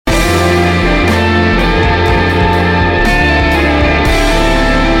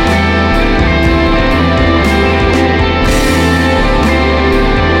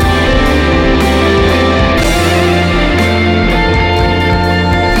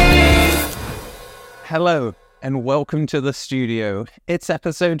Hello, and welcome to the studio. It's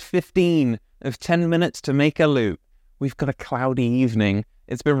episode 15 of 10 Minutes to Make a Loop. We've got a cloudy evening.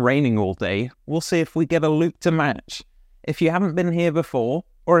 It's been raining all day. We'll see if we get a loop to match. If you haven't been here before,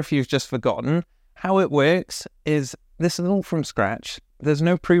 or if you've just forgotten, how it works is this is all from scratch. There's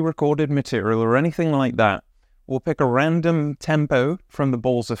no pre-recorded material or anything like that. We'll pick a random tempo from the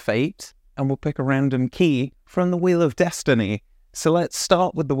Balls of Fate, and we'll pick a random key from the Wheel of Destiny. So let's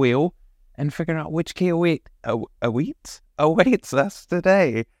start with the wheel and figure out which key awaits us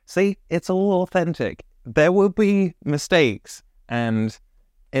today. See, it's all authentic. There will be mistakes, and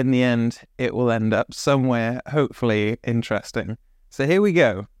in the end, it will end up somewhere hopefully interesting. So here we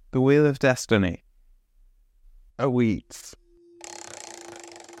go. The Wheel of Destiny awaits.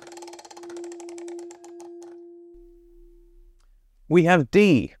 We have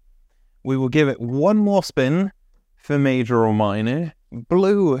D. We will give it one more spin for major or minor.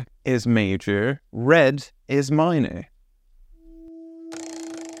 Blue is major, red is minor.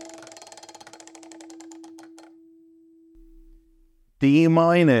 D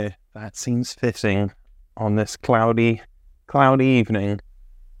minor. That seems fitting on this cloudy evening.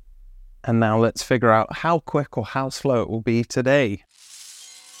 And now let's figure out how quick or how slow it will be today.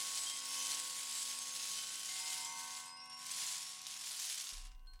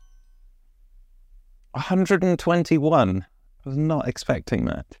 $121. I was not expecting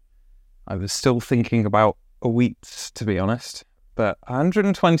that. I was still thinking about a weeks, to be honest. But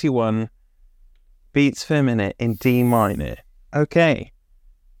 121 beats per minute in D minor. Okay.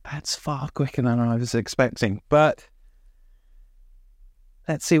 That's far quicker than I was expecting. But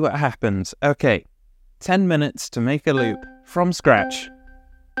let's see what happens. Okay. 10 minutes to make a loop from scratch.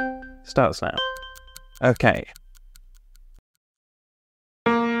 Starts now. Okay.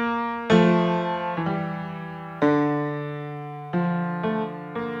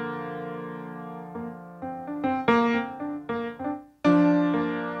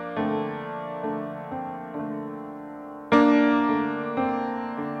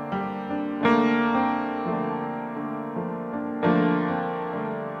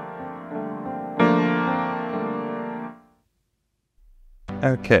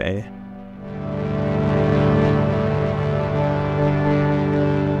 Okay.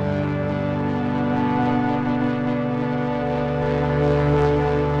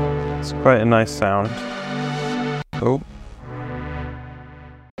 It's quite a nice sound. Oh.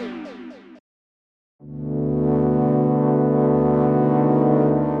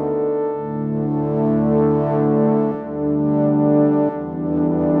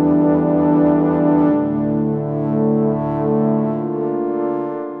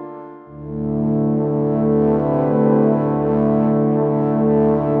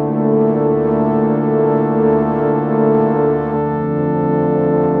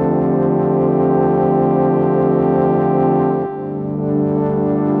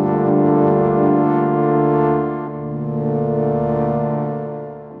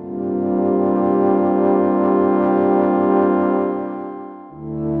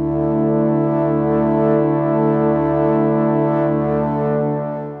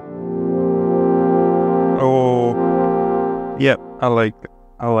 Yep, I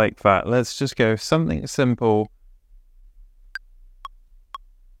like that. Let's just go something simple.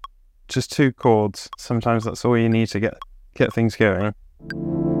 Just 2 chords. Sometimes that's all you need to get things going.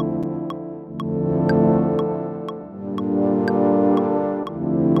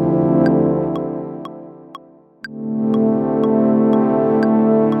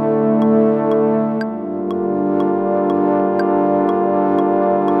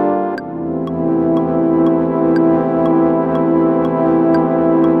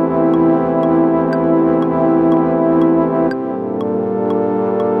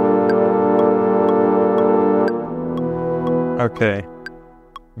 Okay,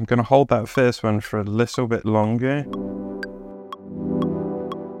 I'm going to hold that first one for a little bit longer.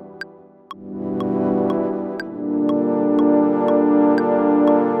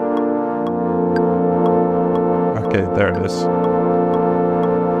 Okay, there it is.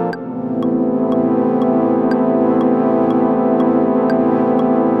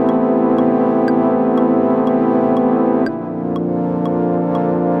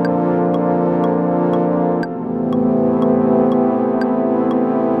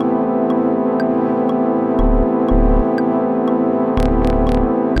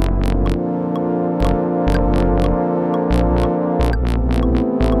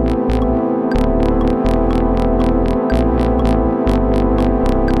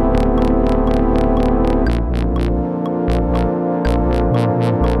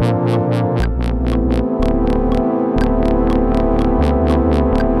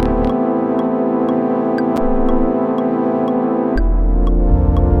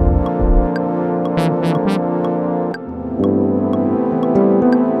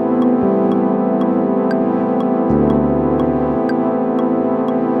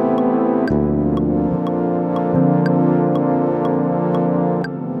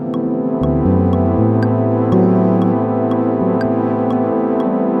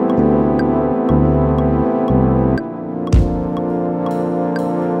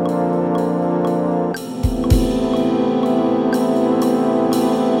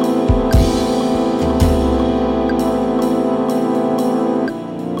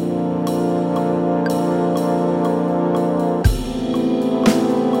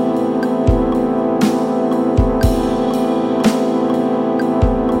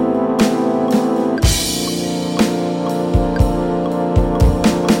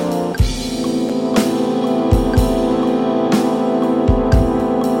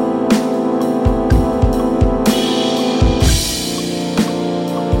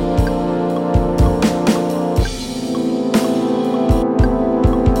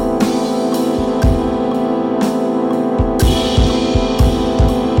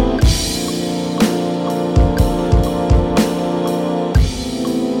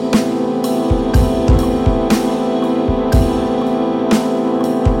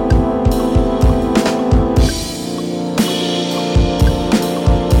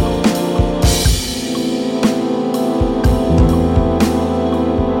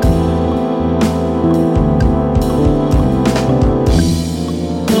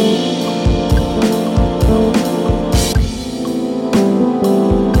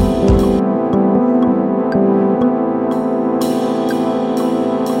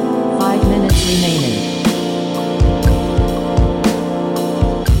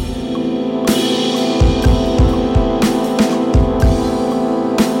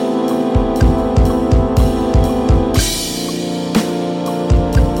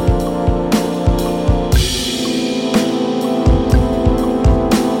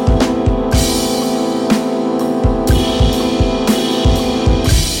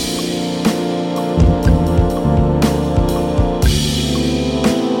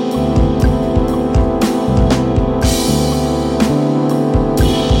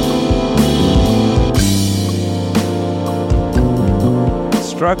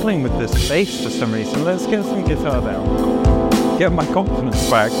 struggling with this bass for some reason. Let's get some guitar down. Get my confidence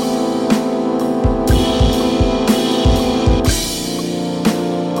back.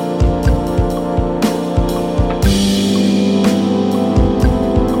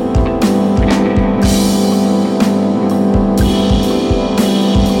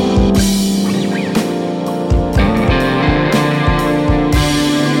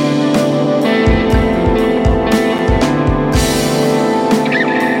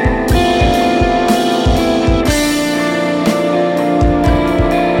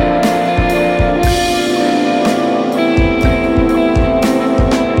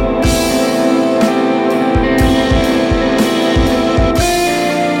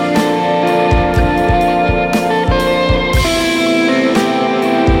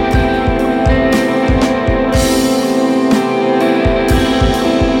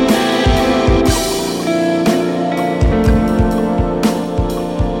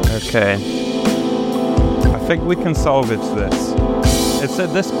 Okay, I think we can salvage this. It's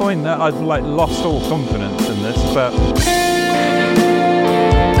at this point that I've lost all confidence in this, but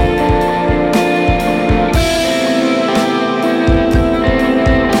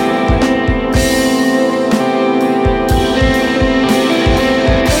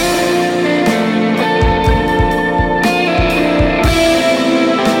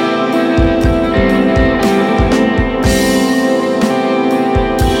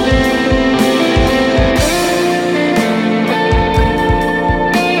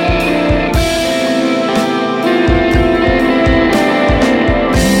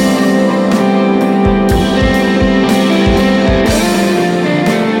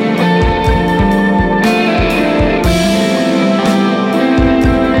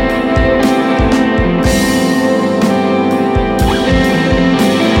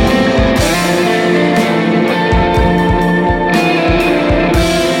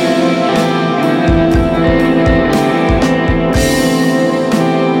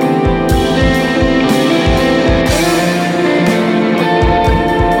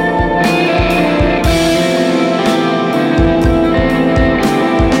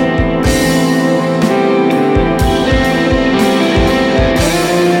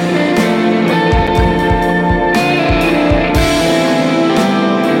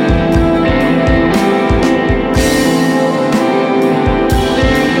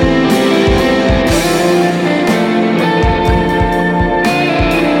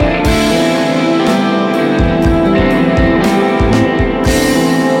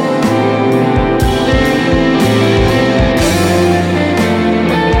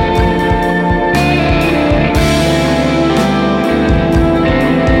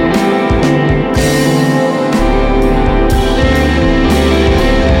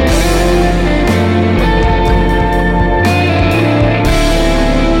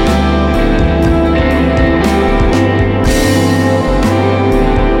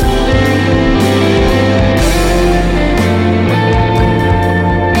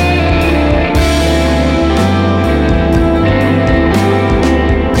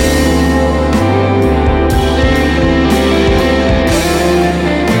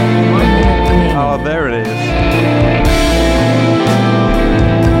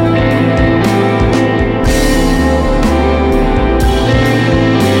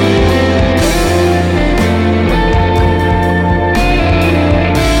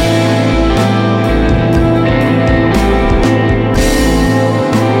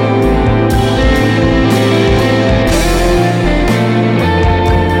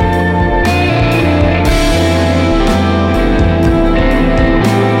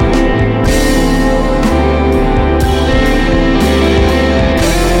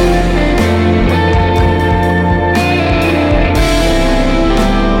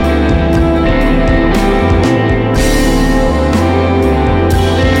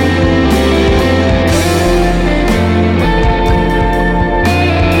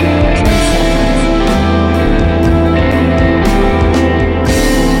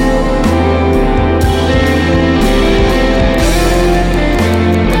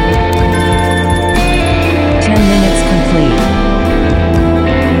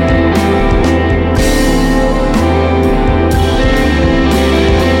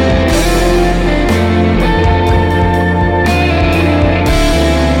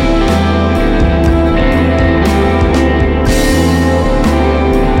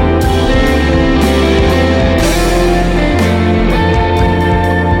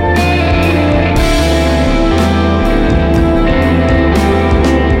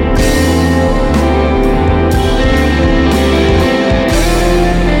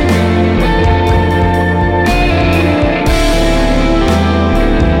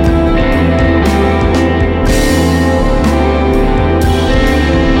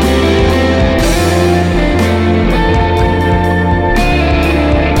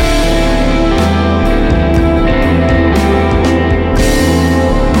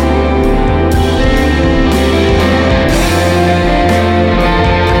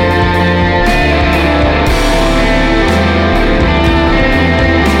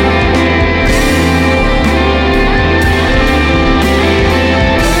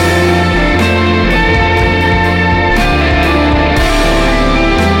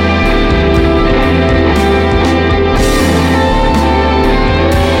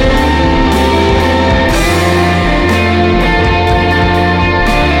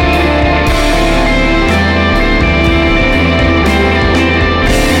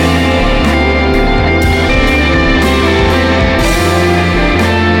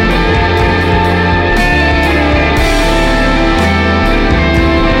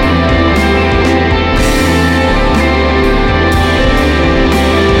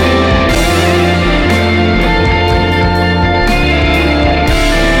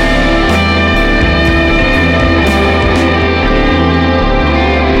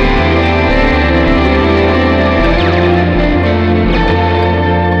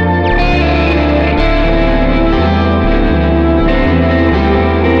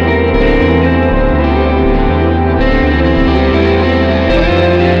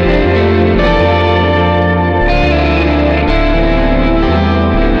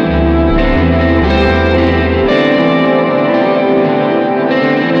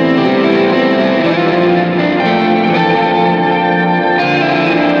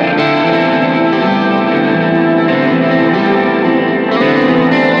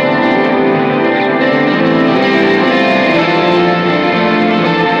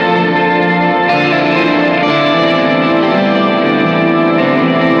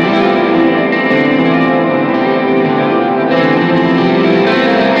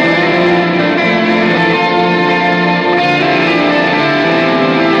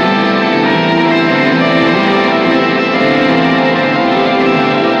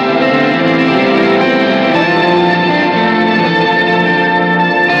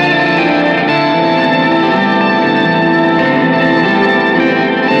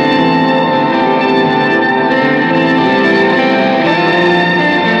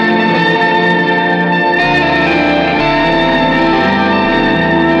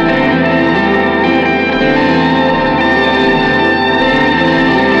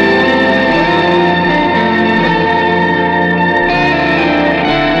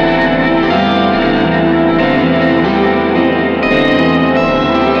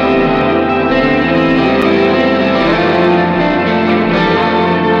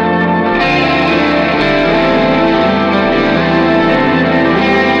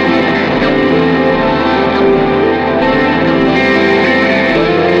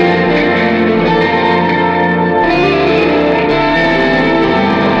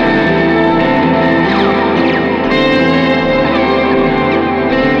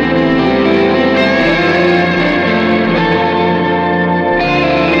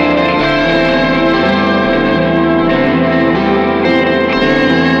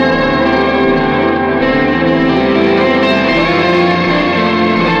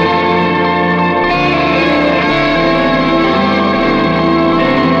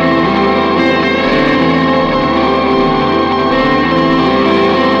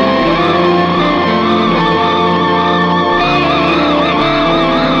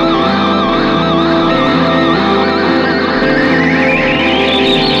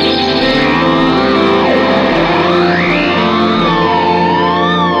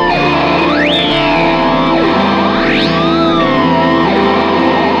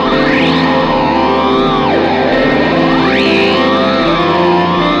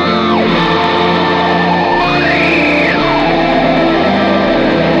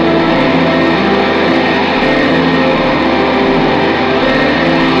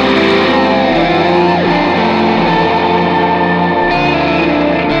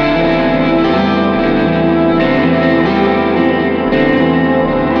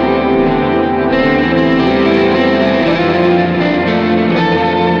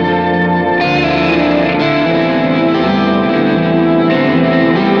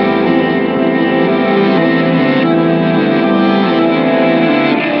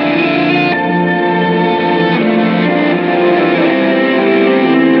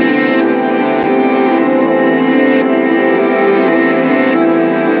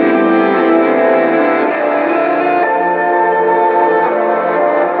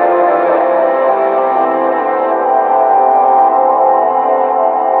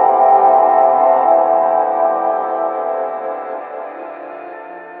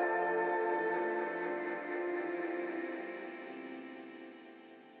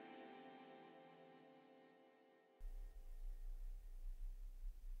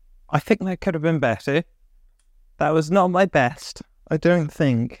I think that could have been better. That was not my best, I don't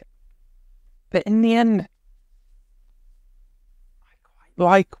think. But in the end, I quite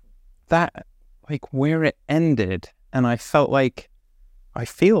like that, like where it ended. And I feel like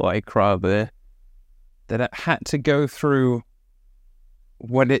rather, that it had to go through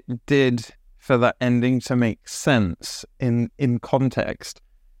what it did for that ending to make sense in context.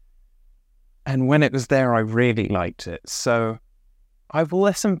 And when it was there, I really liked it. So I will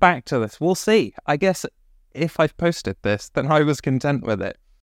listen back to this. We'll see. I guess if I've posted this, then I was content with it.